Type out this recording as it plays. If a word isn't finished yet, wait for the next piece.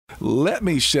let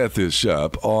me set this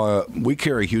up. We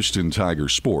carry Houston Tiger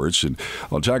Sports, and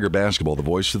on Tiger Basketball, the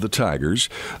voice of the Tigers,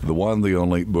 the one, the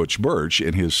only Butch Birch,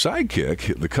 and his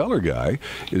sidekick, the color guy,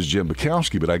 is Jim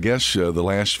Bukowski. But I guess the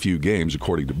last few games,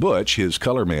 according to Butch, his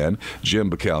color man, Jim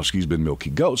Bukowski's been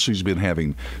milking goats, so he's been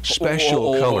having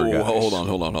special color guys. Hold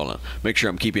on. Make sure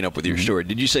I'm keeping up with your story.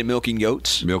 Did you say milking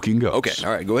goats? Milking goats. Okay,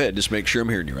 all right, go ahead. Just make sure I'm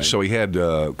hearing you right. So he had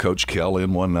Coach Kell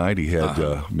in one night. He had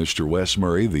Mr. Wes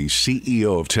Murray, the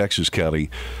CEO of Texas County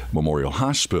Memorial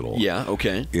Hospital. Yeah,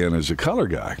 okay. In as a color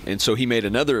guy. And so he made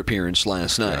another appearance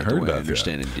last night. I heard about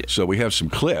that. So we have some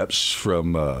clips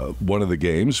from one of the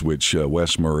games, which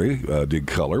Wes Murray did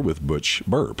color with Butch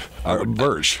Birch.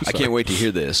 I can't wait to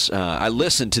hear this. I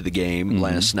listened to the game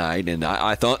last night, and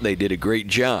I thought they did a great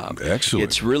job. Excellent.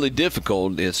 It's really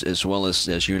difficult, as well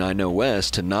as you and I know,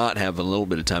 Wes, to not have a little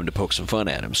bit of time to poke some fun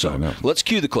at him. So let's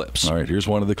cue the clips. All right, here's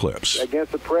one of the clips.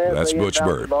 Against the press, that's Butch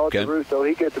Birch. So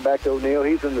he gets it back to O'Neal.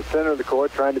 He's in the center of the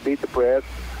court trying to beat the press,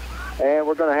 and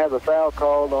we're going to have a foul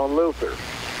called on Luther.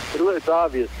 It's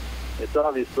obvious. It's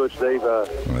obvious, Butch. They've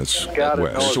scouted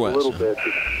us a little bit,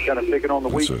 just kind of picking on the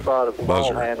weak spot of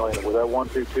ball handling with that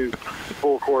 1-2-2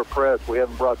 full court press. We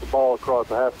haven't brought the ball across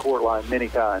the half court line many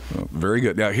times. Very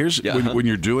good. Now, here's when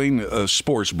you're doing a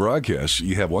sports broadcast,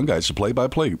 you have one guy, it's a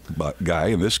play-by-play guy,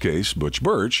 in this case, Butch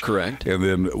Birch. Correct. And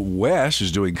then Wes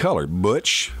is doing color.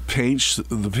 Butch paints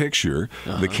the picture,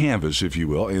 the canvas, if you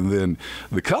will, and then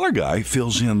the color guy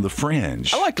fills in the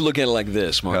fringe. I like to look at it like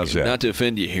this, Mark. How's that? Not to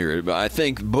offend you here, but I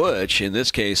think Butch, in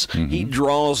this case, he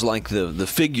draws like the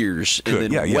figures,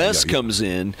 and then Wes comes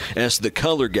in as the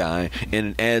color guy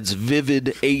and adds vivid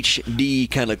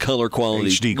HD kind of color quality.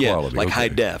 HD quality. Like high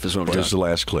def is what I'm talking about. Here's the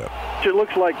last clip. It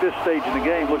looks like this stage in the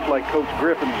game looks like Coach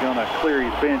Griffin's going to clear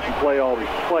his bench and play all these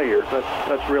players.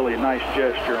 That's really a nice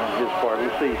gesture on his part.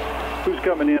 We'll see who's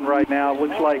coming in right now.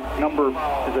 Looks like number,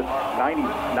 is it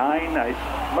 99?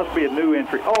 Must be a new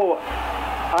entry. Oh,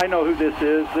 I know who this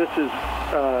is. This is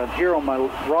here on my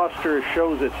roster. It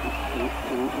shows it's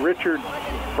Richard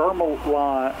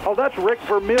Vermeulen. Oh, that's Rick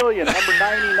Vermillion, number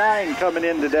 99, coming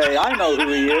in today. I know who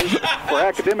he is. For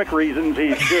academic reasons,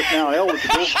 he's just now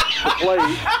eligible to play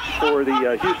for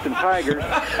the Houston Tigers.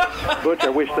 Butch, I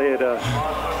wish they had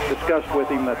discussed with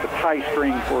him that the tie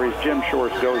string for his gym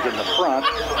shorts goes in the front.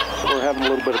 We're having a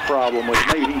little bit of problem with it.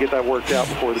 Maybe he can get that worked out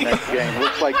before the next game.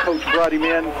 Looks like Coach brought him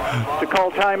in to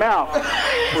call timeout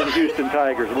for the Houston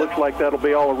Tigers. It looks like that'll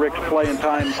be all of Rick's playing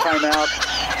timeout.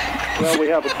 Well, we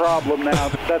have a problem now.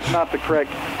 That's not the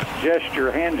correct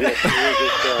gesture, hand gesture. Is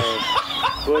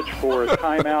it Butch for a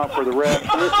timeout for the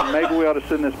refs? Listen, maybe we ought to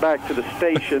send this back to the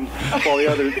station while the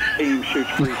other team shoots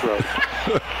free throws.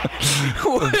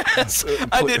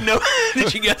 I didn't know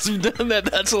that you guys have done that.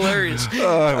 That's hilarious. We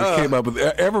came up with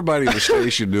everybody in the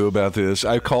station knew about this.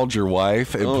 I called your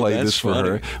wife and played this for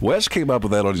her. Wes came up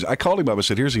with that on his. I called him up and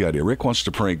said, "Here's the idea. Rick wants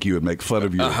to prank you and make fun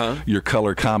of your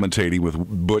color commentating with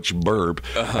Butch Burp."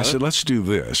 I said, "Let's do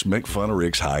this. Make fun of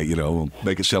Rick's height.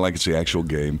 Make it sound like it's the actual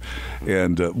game."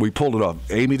 And we pulled it off.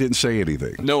 Amy didn't say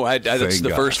anything. No, that's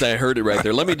the first I heard it right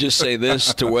there. Let me just say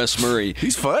this to Wes Murray.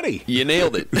 He's funny. You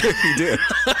nailed it. He did.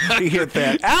 He hit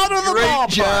that out of the ballpark. Great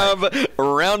job.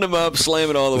 Round him up, slam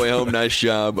it all the way home. Nice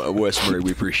job, Wes Murray.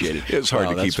 We appreciate it. It's hard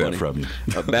to keep that from you.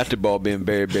 Bat to ball being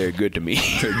very, very good to me.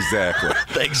 Exactly.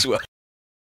 Thanks, Wes.